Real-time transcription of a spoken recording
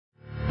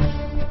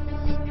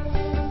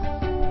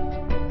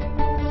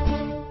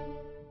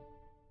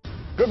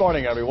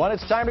morning, everyone.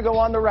 It's time to go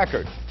on the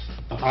record.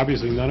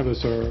 Obviously, none of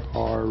us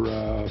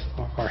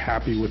are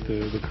happy with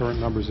the current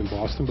numbers in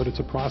Boston, but it's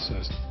a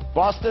process.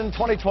 Boston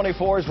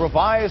 2024's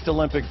revised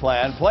Olympic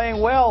plan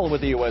playing well with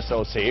the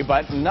USOC,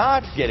 but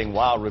not getting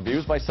wild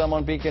reviews by some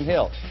on Beacon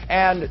Hill.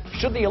 And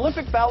should the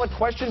Olympic ballot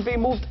question be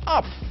moved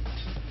up?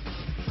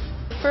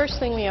 First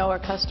thing we owe our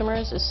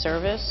customers is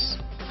service.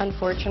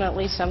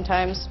 Unfortunately,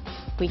 sometimes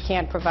we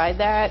can't provide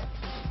that.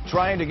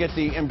 Trying to get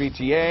the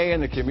MBTA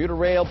and the commuter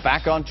rail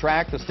back on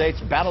track. The state's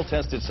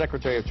battle-tested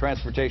Secretary of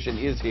Transportation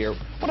is here.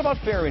 What about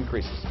fare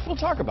increases? We'll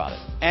talk about it.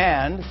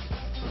 And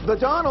the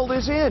Donald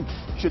is in.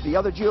 Should the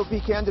other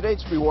GOP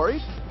candidates be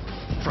worried?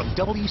 From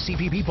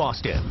WCVB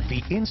Boston,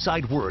 the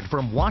inside word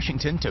from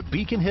Washington to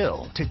Beacon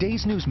Hill.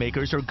 Today's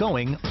newsmakers are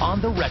going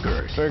on the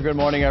record. Very good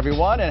morning,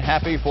 everyone, and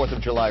happy 4th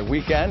of July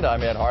weekend.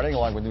 I'm Ed Harding,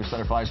 along with News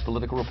Center 5's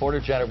political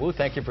reporter Janet Wu.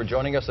 Thank you for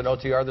joining us at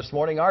OTR this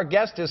morning. Our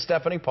guest is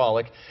Stephanie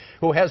Pollack,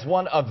 who has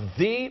one of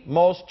the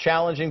most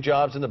challenging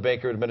jobs in the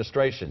Baker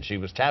administration. She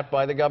was tapped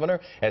by the governor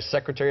as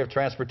Secretary of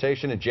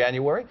Transportation in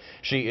January.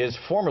 She is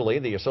formerly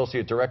the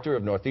Associate Director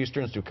of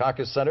Northeastern's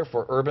Dukakis Center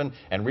for Urban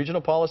and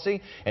Regional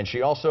Policy, and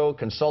she also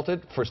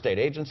consulted for state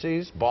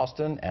agencies,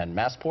 Boston and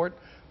Massport.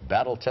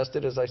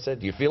 Battle-tested, as I said.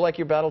 Do you feel like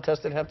you're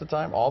battle-tested half the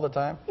time, all the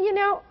time? You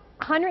know,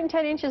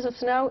 110 inches of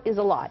snow is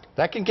a lot.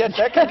 That can get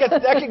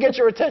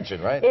your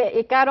attention, right?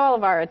 It got all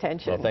of our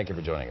attention. Well, thank you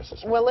for joining us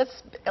this morning.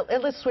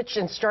 Well, let's switch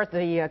and start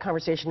the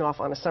conversation off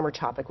on a summer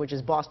topic, which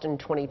is Boston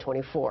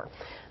 2024.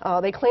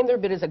 They claim their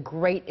bid is a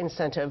great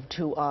incentive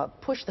to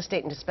push the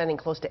state into spending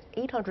close to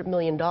 $800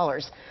 million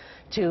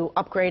to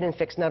upgrade and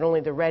fix not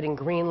only the red and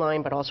green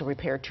line, but also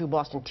repair 2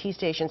 Boston T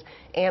stations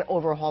and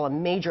overhaul a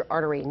major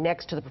artery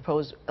next to the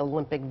proposed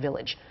Olympic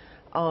Village.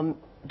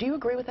 Do you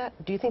agree with that?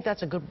 Do you think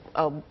that's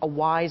a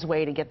wise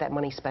way to get that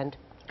money spent?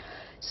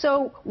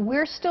 So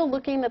we're still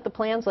looking at the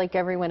plans like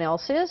everyone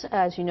else is.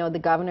 As you know, the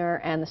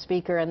governor and the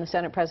speaker and the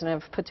Senate president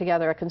have put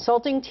together a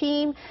consulting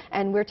team,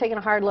 and we're taking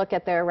a hard look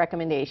at their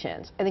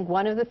recommendations. I think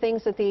one of the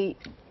things that the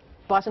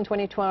Boston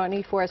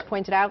 2024 has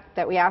pointed out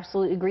that we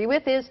absolutely agree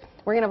with is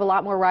we're going to have a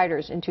lot more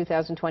riders in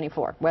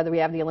 2024. Whether we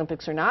have the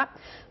Olympics or not,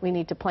 we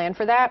need to plan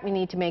for that. We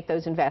need to make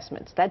those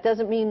investments. That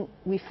doesn't mean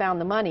we found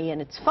the money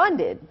and it's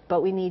funded,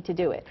 but we need to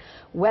do it.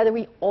 Whether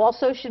we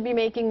also should be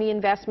making the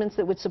investments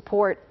that would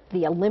support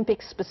the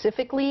Olympics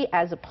specifically,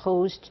 as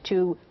opposed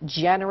to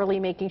generally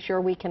making sure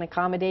we can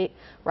accommodate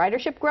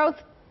ridership growth,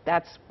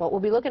 that's what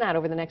we'll be looking at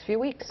over the next few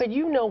weeks. But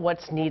you know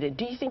what's needed.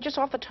 Do you think, just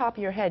off the top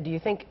of your head, do you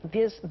think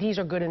these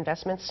are good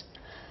investments?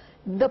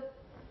 The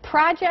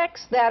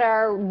projects that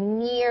are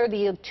near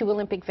the 2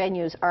 Olympic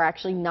venues are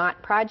actually not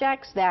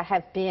projects that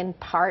have been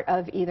part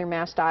of either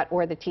MassDOT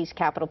or the T's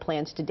capital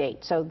plans to date.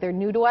 So they're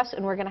new to us,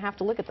 and we're going to have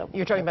to look at them.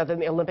 You're talking about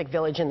the Olympic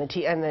Village and the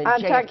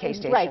JFK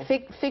station. Right,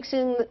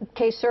 fixing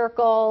K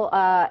Circle,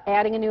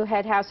 adding a new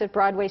head house at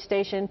Broadway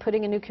Station,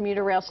 putting a new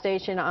commuter rail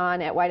station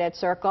on at Whitehead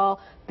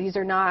Circle. These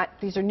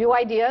are new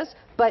ideas,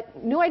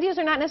 but new ideas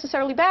are not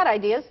necessarily bad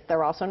ideas.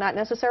 They're also not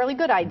necessarily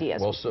good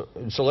ideas. Well,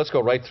 so let's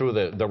go right through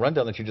the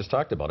rundown that you just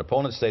talked about.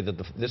 Opponents say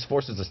that this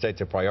forces the state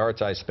to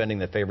prioritize spending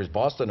that favors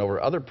Boston over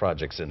other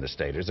projects in the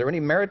state. Is there any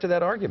merit to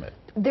that argument?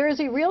 There is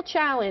a real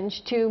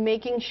challenge to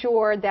making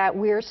sure that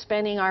we're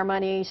spending our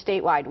money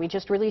statewide. We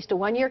just released a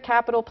 1-year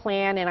capital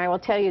plan, and I will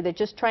tell you that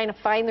just trying to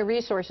find the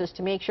resources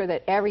to make sure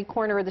that every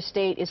corner of the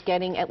state is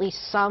getting at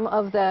least some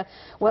of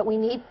what we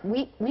need.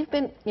 We've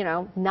been,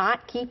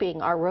 not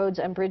keeping our roads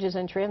and bridges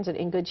and transit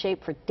in good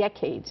shape for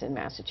decades in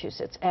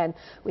Massachusetts, and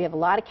we have a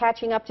lot of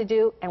catching up to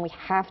do, and we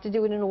have to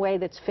do it in a way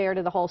that's fair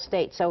to the whole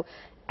state. So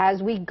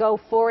as we go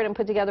forward and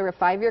put together a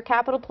 5-year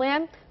capital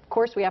plan, of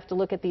course we have to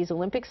look at these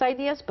Olympics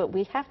ideas, but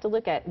we have to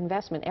look at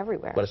investment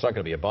everywhere. But it's not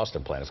going to be a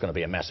Boston plan, it's going to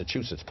be a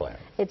Massachusetts plan.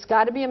 It's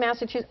got to be a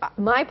Massachusetts.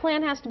 My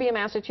plan has to be a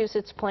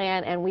Massachusetts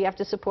plan, and we have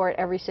to support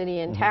every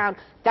city in town.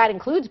 That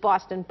includes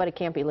Boston, but it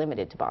can't be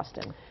limited to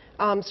Boston.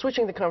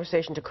 Switching the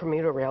conversation to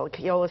commuter rail,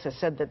 Keolis has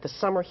said that the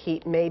summer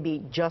heat may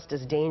be just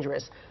as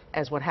dangerous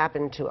as what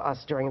happened to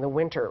us during the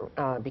winter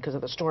because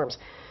of the storms,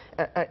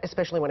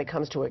 especially when it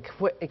comes to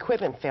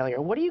equipment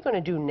failure. What are you going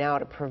to do now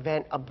to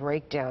prevent a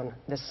breakdown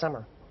this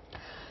summer?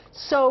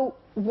 So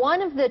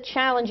one of the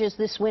challenges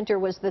this winter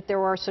was that there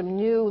were some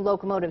new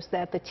locomotives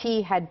that the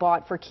T had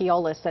bought for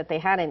Keolis that they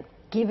hadn't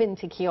given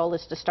to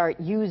Keolis to start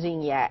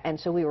using yet, and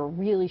so we were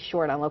really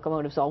short on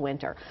locomotives all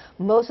winter.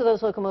 Most of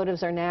those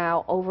locomotives are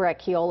now over at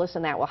Keolis,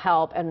 and that will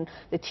help, and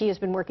the T has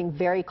been working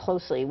very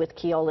closely with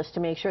Keolis to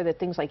make sure that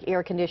things like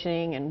air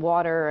conditioning and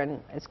water, and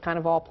it's kind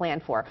of all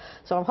planned for.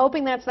 So I'm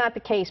hoping that's not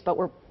the case, but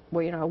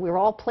we're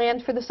all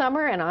planned for the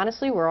summer, and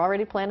honestly, we're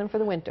already planning for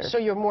the winter. So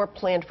you're more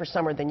planned for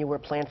summer than you were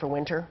planned for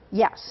winter?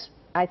 Yes.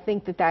 I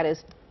think that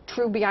is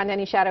true beyond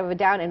any shadow of a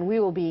doubt, and we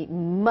will be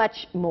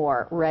much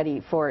more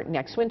ready for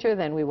next winter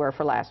than we were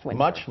for last winter.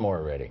 Much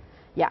more ready?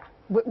 Yeah.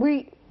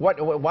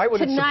 Why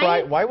would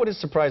it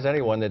surprise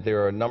anyone that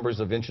there are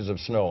numbers of inches of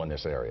snow in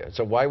this area?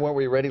 So why weren't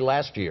we ready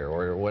last year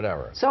or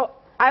whatever? So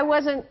I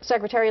wasn't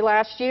secretary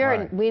last year,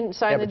 Right. and we didn't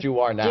sign Yeah, but you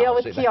are now. deal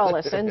with See,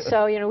 Keolis. And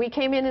so, we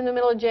came in the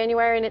middle of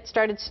January, and it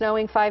started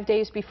snowing 5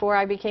 days before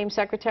I became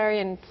secretary,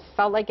 and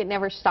felt like it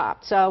never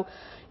stopped. So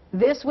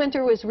this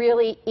winter was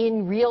really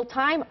in real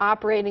time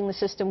operating the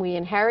system we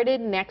inherited.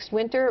 Next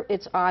winter,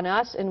 it's on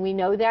us, and we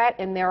know that.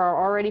 And there are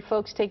already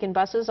folks taking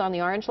buses on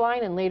the Orange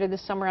Line and later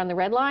this summer on the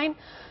Red Line,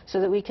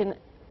 so that we can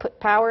put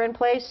power in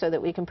place, so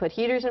that we can put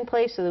heaters in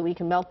place, so that we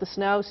can melt the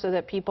snow, so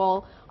that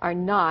people are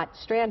not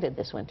stranded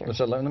this winter.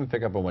 So let me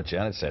pick up on what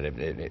Janet said.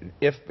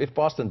 If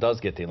Boston does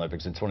get the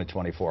Olympics in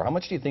 2024, how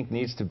much do you think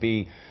needs to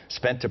be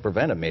spent to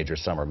prevent a major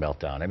summer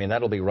meltdown? I mean,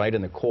 that'll be right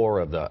in the core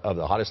of the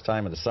hottest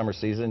time of the summer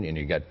season, and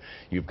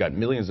you've got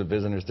millions of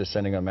visitors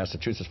descending on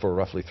Massachusetts for a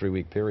roughly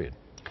 3-week period.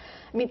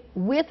 I mean,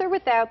 with or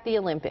without the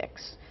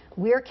Olympics,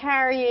 we're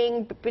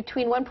carrying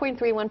between 1.3,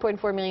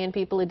 1.4 million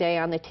people a day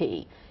on the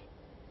T.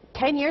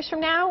 10 years from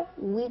now,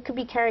 we could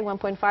be carrying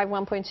 1.5,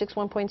 1.6,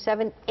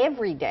 1.7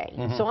 every day.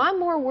 So I'm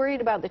more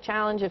worried about the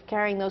challenge of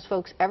carrying those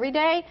folks every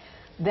day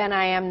than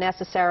I am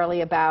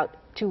necessarily about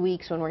 2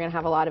 weeks when we're going to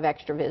have a lot of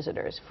extra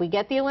visitors. If we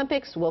get the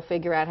Olympics, we'll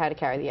figure out how to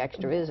carry the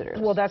extra visitors.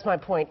 Well, that's my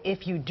point.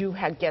 If we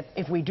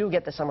do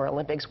get the Summer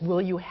Olympics, will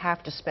you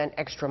have to spend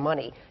extra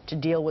money to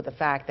deal with the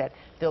fact that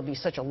there'll be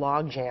such a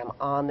logjam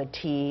on the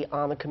T,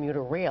 on the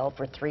commuter rail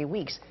for 3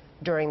 weeks?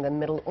 During the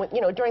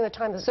during the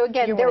time of the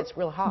year when it's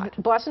real hot.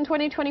 Boston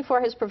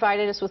 2024 has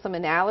provided us with some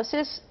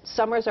analysis.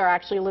 Summers are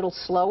actually a little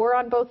slower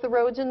on both the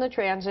roads and the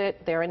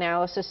transit. Their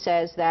analysis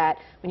says that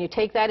when you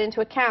take that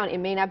into account, it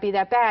may not be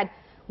that bad.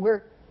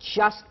 We're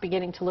just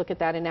beginning to look at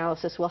that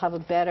analysis. We'll have a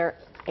better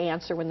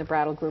answer when the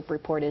Brattle Group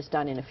report is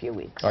done in a few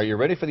weeks. Are you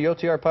ready for the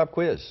OTR Pop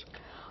Quiz?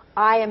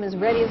 I am as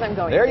ready as I'm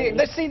going There to you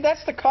be. see,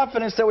 that's the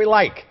confidence that we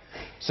like.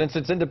 Since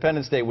it's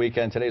Independence Day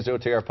weekend, today's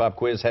OTR Pop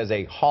Quiz has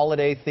a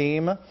holiday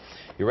theme.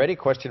 You ready?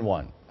 Question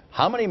 1.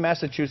 How many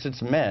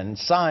Massachusetts men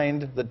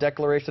signed the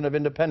Declaration of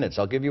Independence?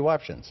 I'll give you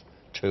options.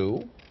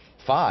 2,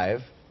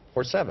 5,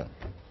 or 7.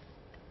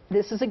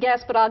 This is a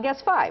guess, but I'll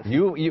guess 5.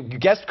 You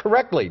guessed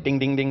correctly. Ding,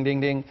 ding, ding,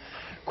 ding, ding.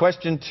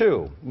 Question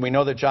 2. We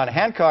know that John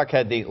Hancock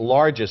had the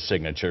largest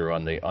signature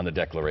on the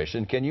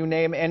Declaration. Can you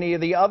name any of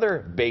the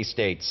other Bay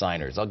State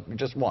signers?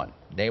 Just one.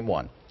 Name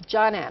one.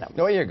 John Adams.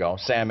 There you go.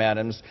 Sam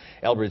Adams,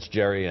 Elbridge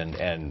Gerry,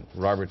 and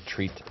Robert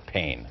Treat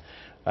Payne.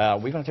 We're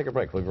going to take a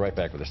break. We'll be right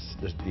back with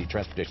the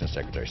Transportation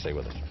Secretary. Stay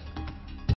with us.